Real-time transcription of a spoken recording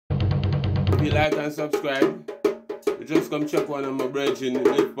If you like and subscribe, you just come check one of my brethren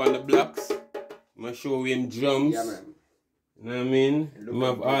live on the blocks. I'm gonna show him drums. Yeah, man. You know what I mean? I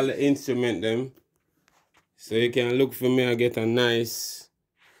have all the instrument them. So you can look for me and get a nice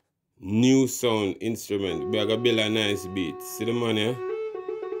new sound instrument. We are gonna build a nice beat. See the money? Eh?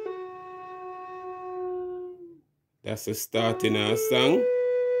 That's the starting our song.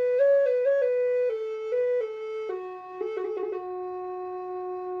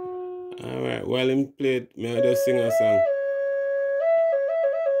 Alright, while him play it, may I just sing a song.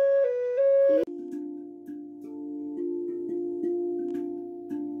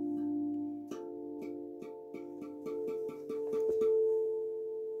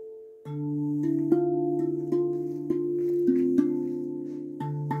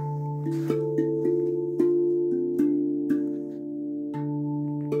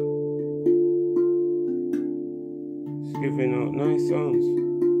 It's giving out nice sounds.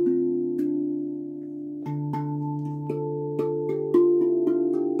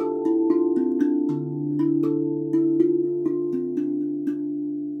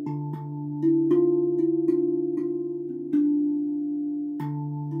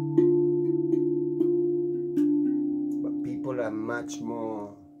 Much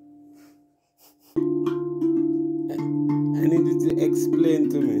more. I need you to explain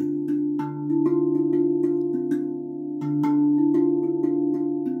to me.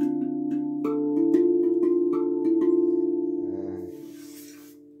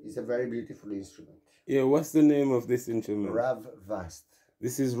 It's a very beautiful instrument. Yeah, what's the name of this instrument? Rav Vast.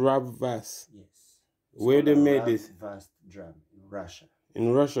 This is Rav Vast. Yes. It's Where they made this? Rav Vast drum in Russia.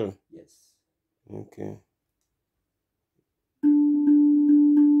 In Russia? Yes. Okay.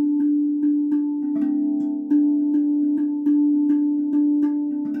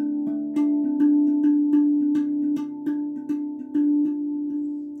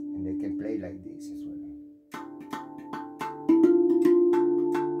 Like this as well.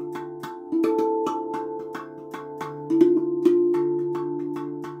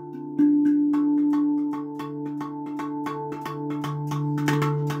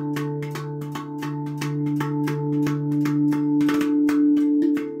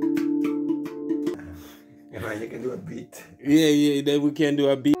 You can do a beat. Yeah, then we can do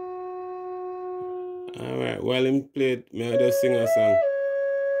a beat. Alright, while him play it, may I just sing a song.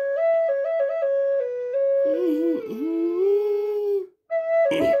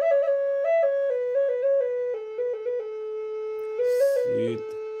 See it.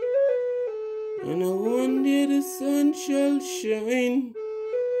 And one day the sun shall shine.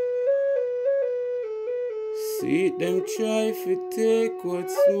 See it, them try to take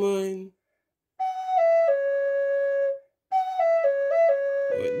what's mine.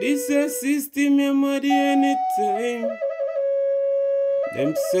 But this a system, you muddy anytime.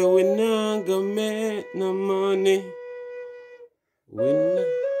 Them say we not gonna make no money. We not.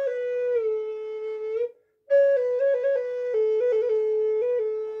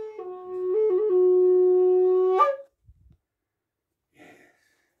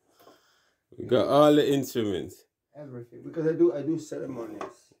 We got all the instruments. Everything. Because I do ceremonies.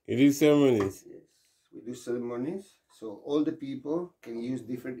 You do ceremonies? Yes. We do ceremonies. So all the people can use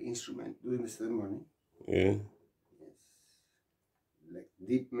different instruments during the ceremony. Yeah. Yes. Like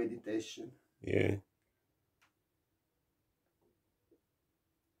deep meditation. Yeah.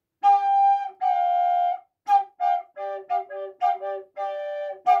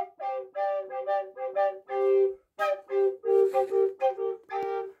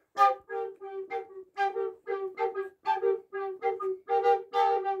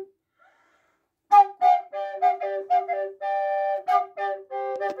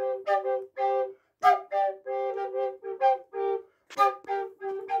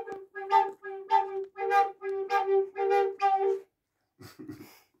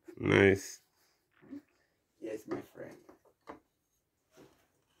 Nice. Yes, my friend.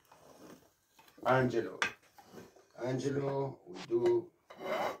 Angelo, we do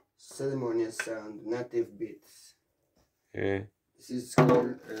ceremonial sound, native beats. Yeah. This is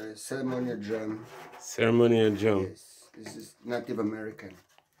called ceremonial drum. Ceremonial drum. Yes, this is Native American.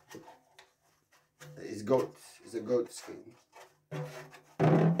 It's goat. It's a goat skin.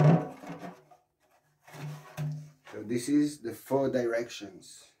 So this is the 4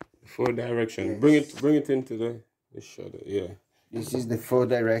 directions. 4 directions. Yes. Bring it into the shadow. Yeah. This is the 4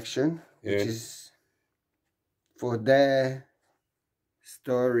 direction, which Yeah. is for their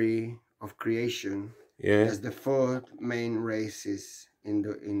story of creation. Yeah. There's the 4 main races in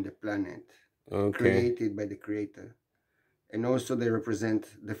the planet, Okay. created by the Creator, and also they represent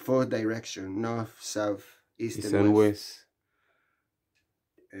the 4 direction: north, south, east, East and and west.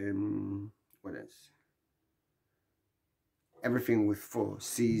 west. what else? Everything with 4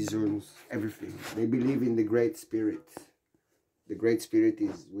 seasons, everything. They believe in the Great Spirit. The Great Spirit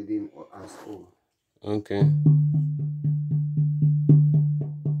is within us all. Okay.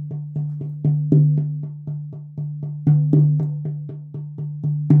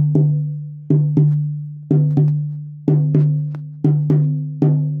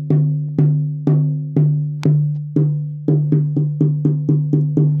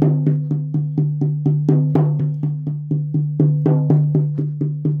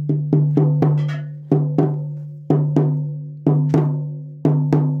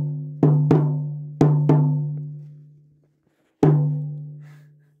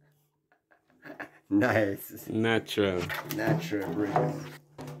 Nice. Natural. Natural rhythm.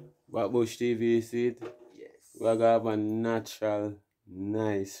 What Bush TV you see it? Yes. We're gonna have a natural,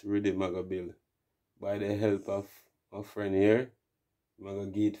 nice rhythm I gonna build. By the help of my friend here, I'm gonna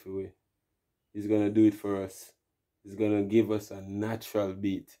give it for you. He's gonna do it for us. He's gonna give us a natural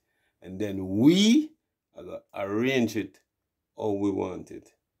beat. And then we are gonna arrange it how we want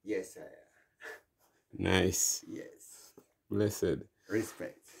it. Yes, I am. Nice. Yes. Blessed.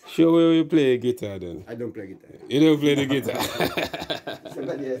 Respect. Show where you play guitar then. I don't play guitar. You don't play the guitar.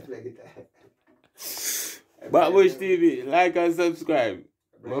 Somebody else play guitar. Bush TV, like and subscribe.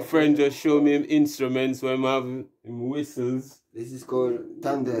 My friend just showed me him instruments when I have him whistles. This is called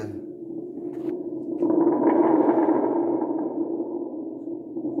thunder.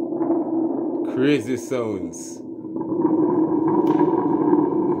 Crazy sounds.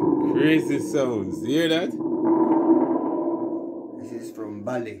 Crazy sounds. You hear that? This is from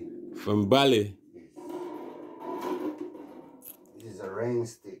Bali. From Bali. Yes. This is a rain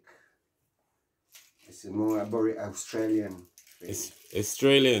stick. It's a more Australian thing. It's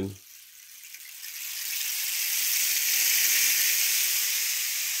Australian.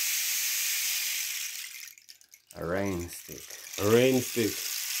 A rain stick. A rain stick.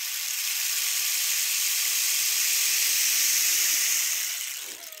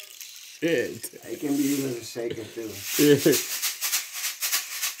 Shit. It can be used as a shaker too.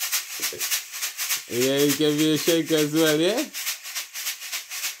 Yeah, it can be a shaker as well, yeah?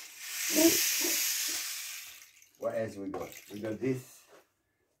 What else we got? We got this.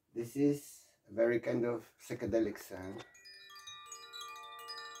 This is a very kind of psychedelic sound.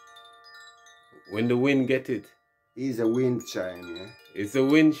 When the wind get it. It's a wind chime, yeah? It's a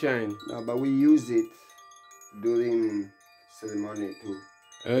wind chime. No, but we use it during ceremony to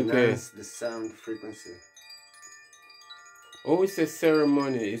enhance the sound frequency. Oh, it's a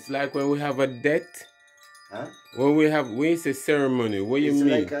ceremony. It's like when we have a death. Huh? When it's a ceremony, what you mean?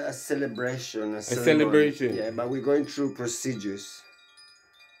 It's like a celebration. A celebration. Yeah, but we're going through procedures.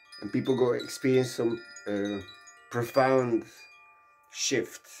 And people go experience some profound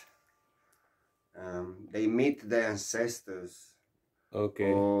shift. They meet their ancestors.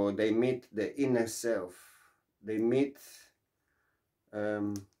 Okay. Or they meet the inner self. They meet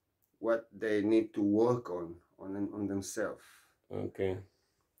what they need to work on themselves. Okay.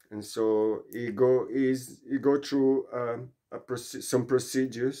 And so you go through some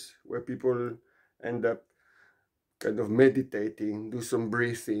procedures where people end up kind of meditating, do some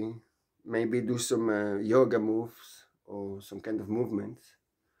breathing, maybe do some yoga moves or some kind of movements,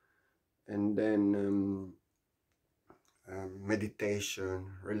 and then meditation,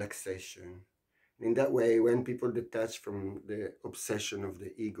 relaxation. In that way, when people detach from the obsession of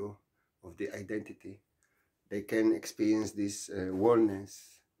the ego, of the identity, they can experience this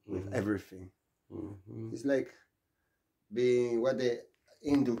oneness with everything. It's like being what the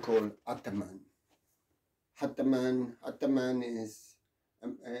Hindu call Ataman. Ataman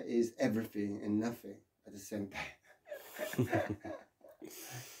is everything and nothing at the same time.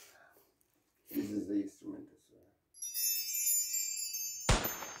 This is the instrument as well.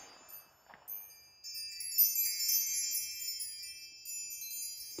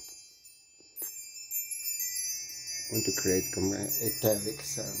 I want to create etheric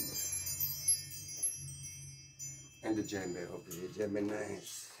sound. And the djembe, obviously. Djembe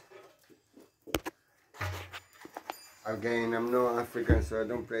nice. Again, I'm no African, so I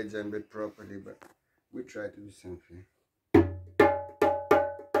don't play djembe properly, but we try to do something.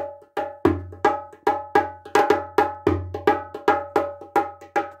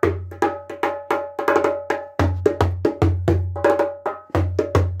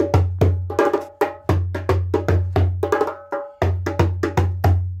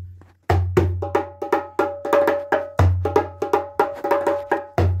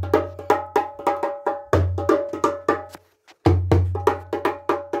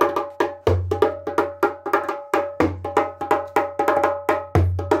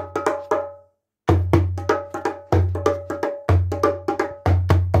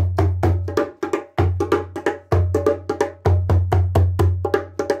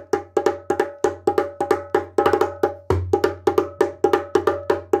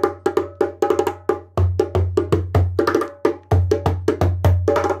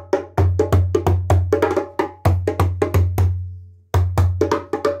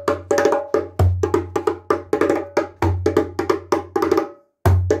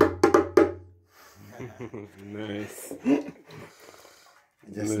 Nice.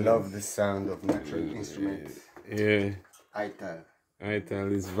 I just love the sound of natural instruments. Yeah. Ital.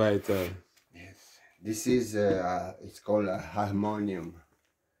 Ital is vital. Yes. This is it's called a harmonium.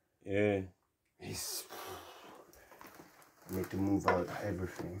 Yeah. It's I need to move out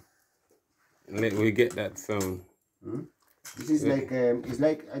everything. Let we get that sound. Hmm? This is like it's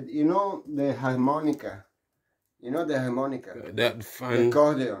like you know the harmonica. You know the harmonica. That fun. The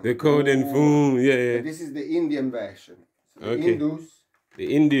accordion. The accordion. Boom. Yeah, yeah. But this is the Indian version. So the Okay. Hindus.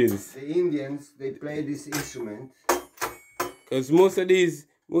 The Indians. The Indians, they play this instrument. Because most of these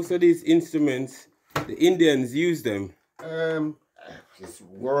instruments, the Indians use them. It's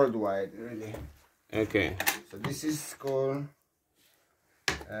worldwide, really. Okay. So this is called.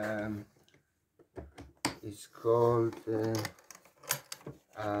 It's called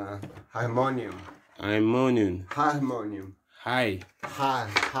harmonium. Harmonium. Harmonium.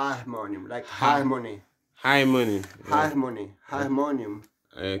 Harmonium, like harmony. Harmony. Harmony. Harmonium.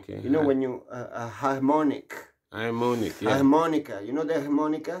 Okay. You know when you a harmonic. Harmonic. Yeah. Harmonica. You know the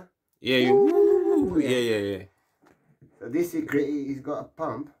harmonica? Yeah. You. Yeah. So this is great. It's got a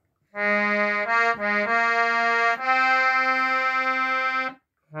pump.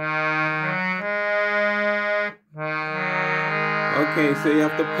 Okay, so you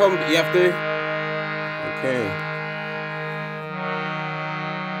have to pump. You have to. Okay.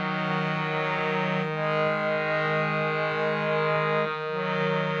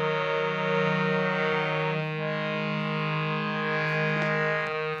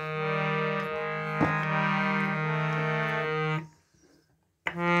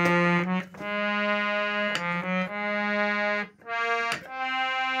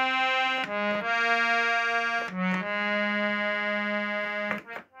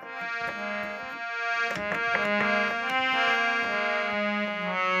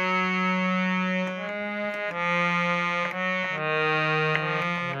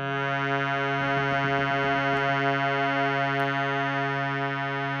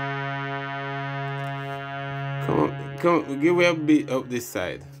 Come on, give me a bit up this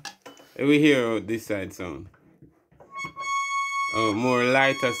side. Let me hear this side sound. Oh, more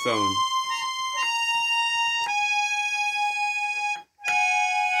lighter sound.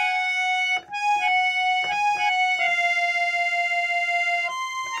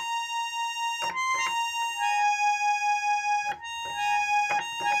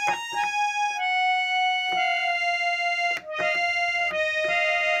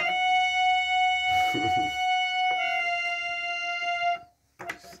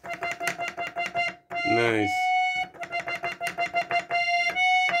 Nice.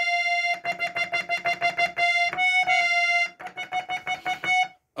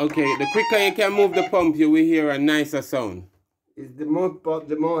 Okay, the quicker you can move the pump, you will hear a nicer sound. It's the more pop,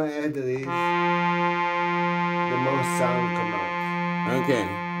 the more head it is, the more sound come out. Okay.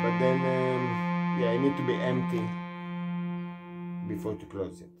 But then, yeah, it need to be empty before to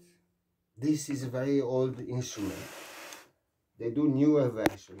close it. This is a very old instrument. They do newer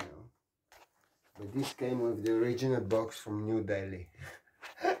version now. But this came with the original box from New Delhi.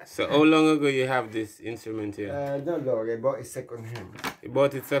 So how long ago you have this instrument here? Not long, I bought it second hand. You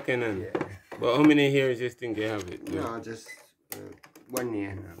bought it second hand? Yeah. But how many years do you think you have it? No, just 1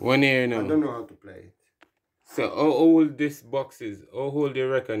 year now. 1 year now? I don't know how to play it. So how old this box is? How old do you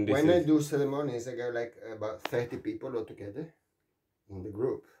reckon this is? When I do ceremonies, I got like about 30 people altogether in the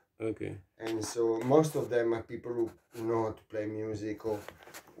group. Okay. And so most of them are people who know how to play music, or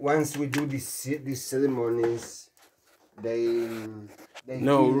once we do these ceremonies, they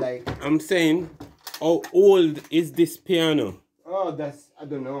No, feel like, I'm saying, how old is this piano? oh, that's, I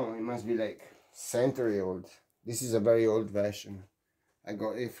don't know, it must be like century old. This is a very old version. I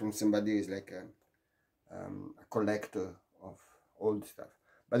got it from somebody who's like a collector of old stuff.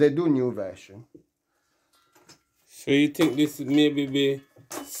 But they do new version. So you think this maybe be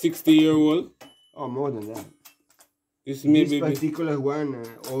 60-year-old? Oh, more than that. This maybe This particular one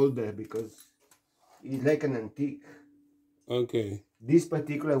older because it's like an antique. Okay. This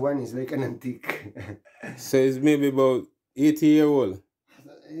particular one is like an antique. So it's maybe about 80-year-old.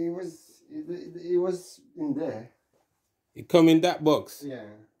 It was in there. It come in that box? Yeah.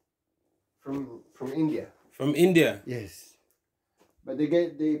 From India. From India? Yes. But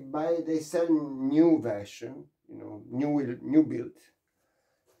they sell new version, you know, new build.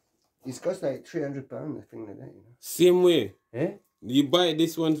 It's cost like £300, I think, like that, you know. Same way? Eh? You buy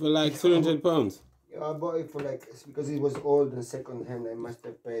this one for like £300? Yeah, I bought it for like, because it was old and second hand, I must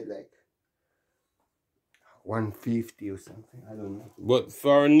have paid like 150 or something, I don't know. But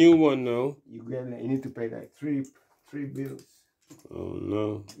for a new one now? You need to pay like three bills. Oh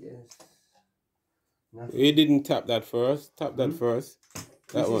no. Yes. Nothing. You didn't tap that first. Tap that first.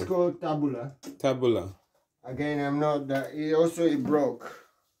 That This one. is called tabula. Tabula. Again, I'm not that. It broke.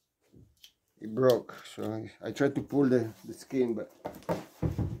 It broke. So I tried to pull the skin, but.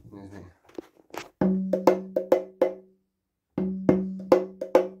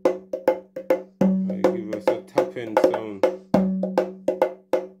 Give us a tapping sound.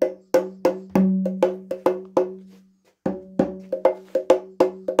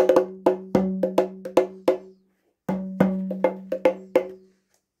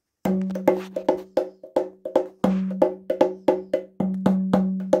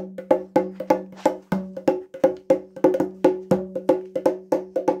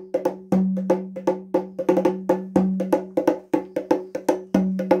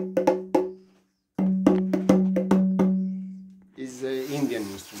 Is an Indian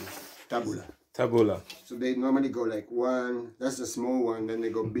instrument, tabula. Tabula. So they normally go like one. That's a small one. Then they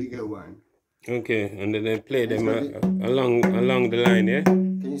go bigger one. Okay, and then they play them along the line, yeah?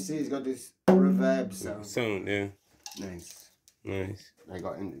 Can you see it's got this reverb sound? Sound, yeah. Nice. Nice. I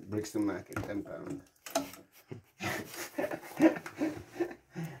got in Brixton Market, £10.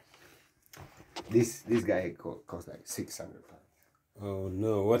 This guy cost like £600. Oh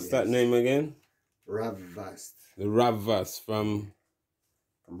no, what's that name again? Ravvast. The Ravvast from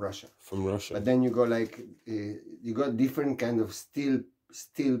Russia. From Russia. But then you go like you got different kind of steel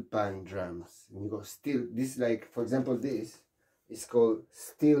pan drums. And you got steel. This like for example this is called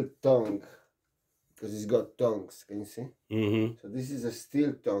steel tongue because it's got tongues. Can you see? Mm-hmm. So this is a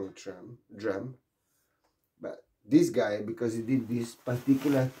steel tongue drum. But this guy, because he did this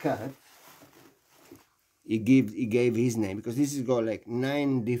particular cut, he gave his name because this has got like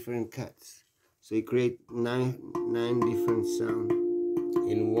 9 different cuts. So he create nine different sound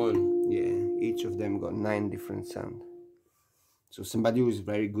in one. Yeah, each of them got 9 different sound. So somebody who is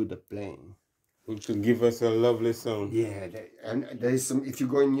very good at playing. Which will give us a lovely sound. Yeah, and there is some. If you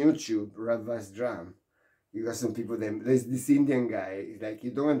go on YouTube, Ravvast drum, you got some people. There's this Indian guy. Like you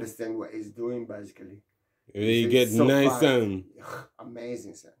don't understand what he's doing basically. You get so nice sound.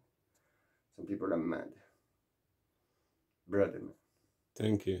 Amazing sound. Some people are mad. Brother, man.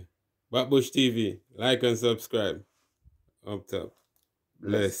 Thank you. Backbush TV, like and subscribe. Up top.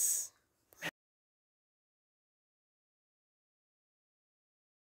 Bless.